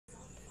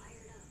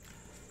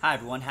Hi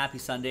everyone, happy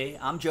Sunday.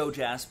 I'm Joe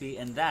Jaspy,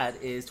 and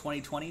that is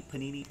 2020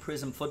 Panini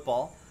PRIZM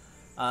Football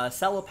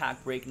Cello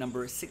Pack break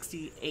number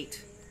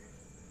 68.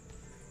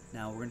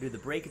 Now we're going to do the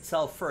break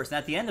itself first, and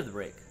at the end of the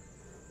break,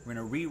 we're going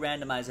to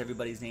re-randomize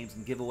everybody's names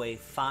and give away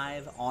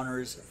 5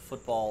 honors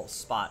football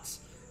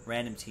spots,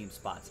 random team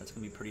spots. That's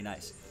going to be pretty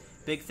nice.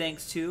 Big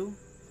thanks to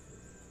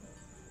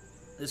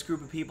this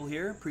group of people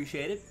here.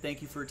 Appreciate it.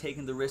 Thank you for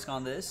taking the risk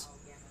on this.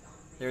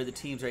 They're the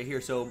teams right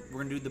here. So we're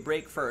going to do the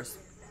break first.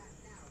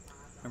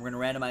 And we're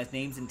going to randomize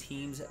names and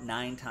teams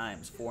 9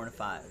 times, 4 and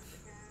 5.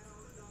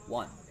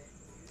 1,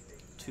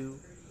 2,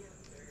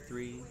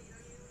 3,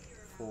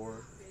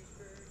 4,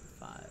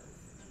 5.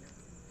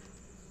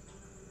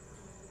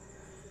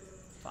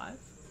 5?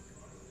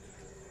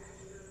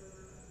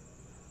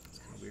 That's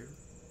kind of weird.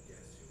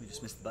 We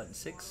just missed the button.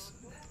 6,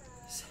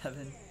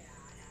 7,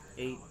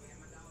 8,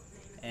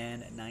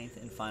 and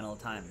 9th and final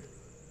time.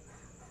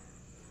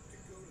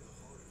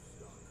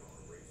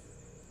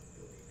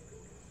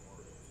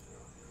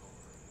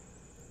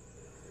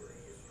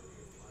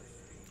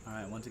 All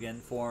right, once again,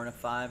 4 and a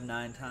 5,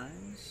 9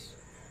 times.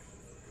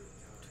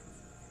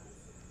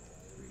 2,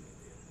 3,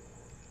 4,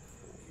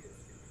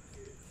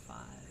 5,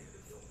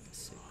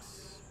 6.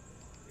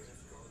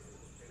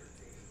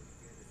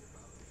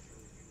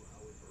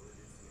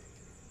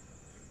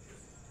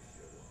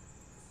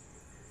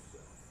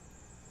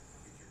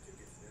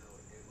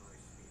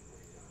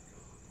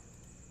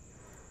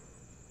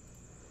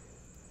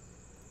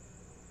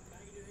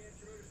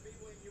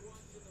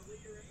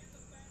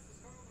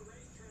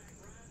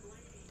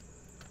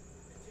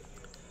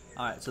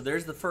 All right, so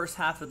there's the first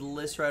half of the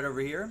list right over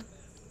here.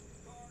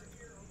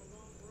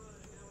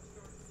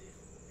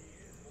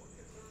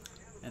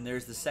 And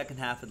there's the second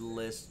half of the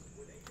list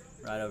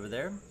right over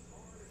there.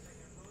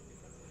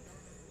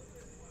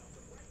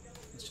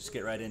 Let's just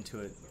get right into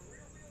it.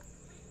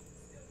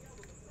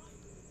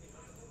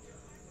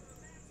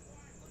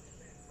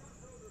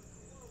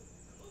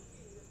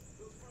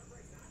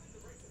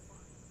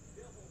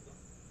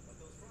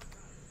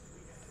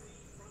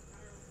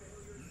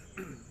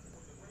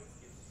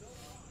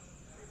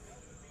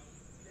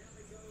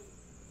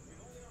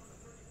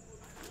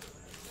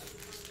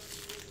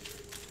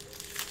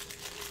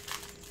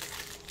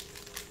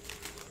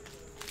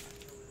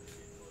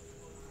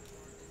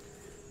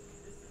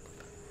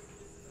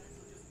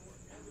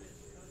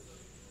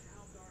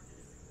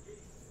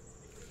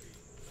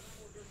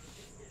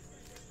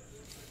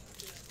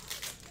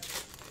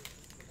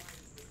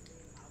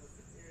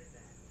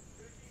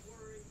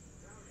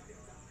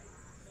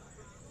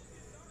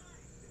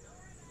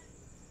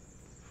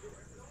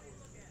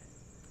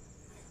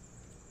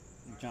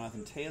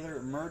 Jonathan Taylor,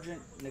 Emergent,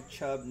 Nick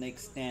Chubb, Nick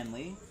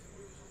Stanley.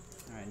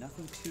 All right,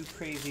 nothing too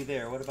crazy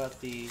there. What about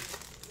the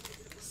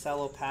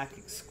Cello Pack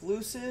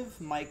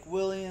exclusive? Mike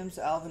Williams,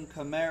 Alvin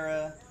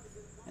Kamara,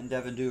 and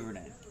Devin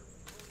Duvernay.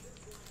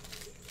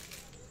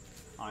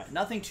 All right,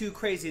 nothing too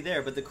crazy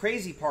there, but the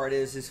crazy part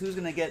is who's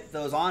going to get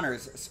those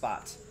honors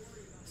spots.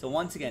 So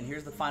once again,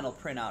 here's the final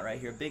printout right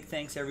here. Big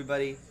thanks,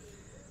 everybody.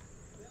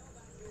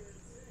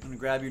 I'm going to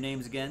grab your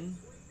names again.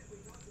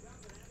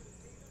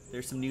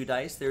 There's some new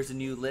dice. There's a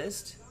new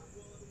list.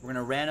 We're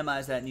going to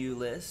randomize that new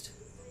list.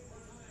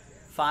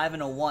 5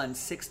 and a 1,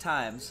 6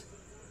 times.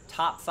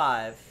 Top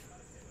 5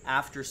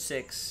 after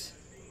 6.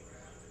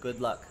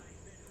 Good luck.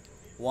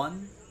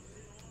 1,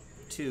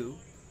 2,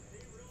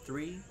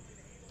 3,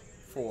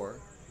 4,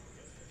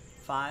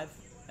 5,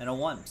 and a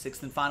 1.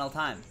 6th and final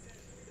time.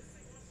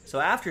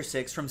 So after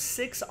 6, from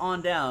 6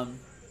 on down.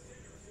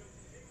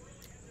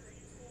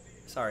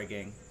 Sorry,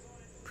 gang.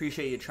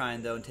 Appreciate you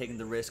trying, though, and taking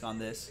the risk on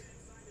this.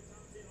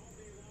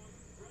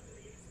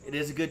 It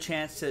is a good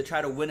chance to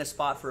try to win a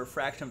spot for a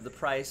fraction of the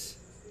price,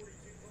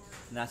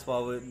 and that's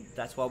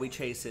why we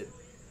chase it.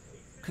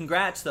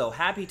 Congrats, though.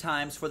 Happy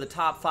times for the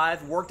top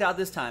 5. Worked out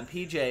this time.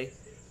 PJ,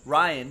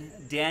 Ryan,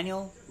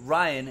 Daniel,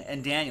 Ryan,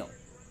 and Daniel.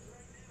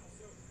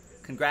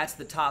 Congrats to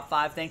the top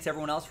 5. Thanks,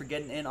 everyone else, for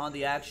getting in on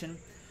the action.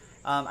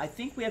 I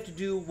think we have to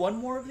do one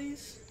more of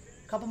these,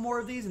 a couple more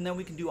of these, and then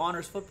we can do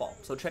honors football.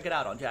 So check it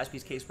out on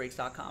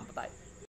jaspyscasebreaks.com. Bye-bye.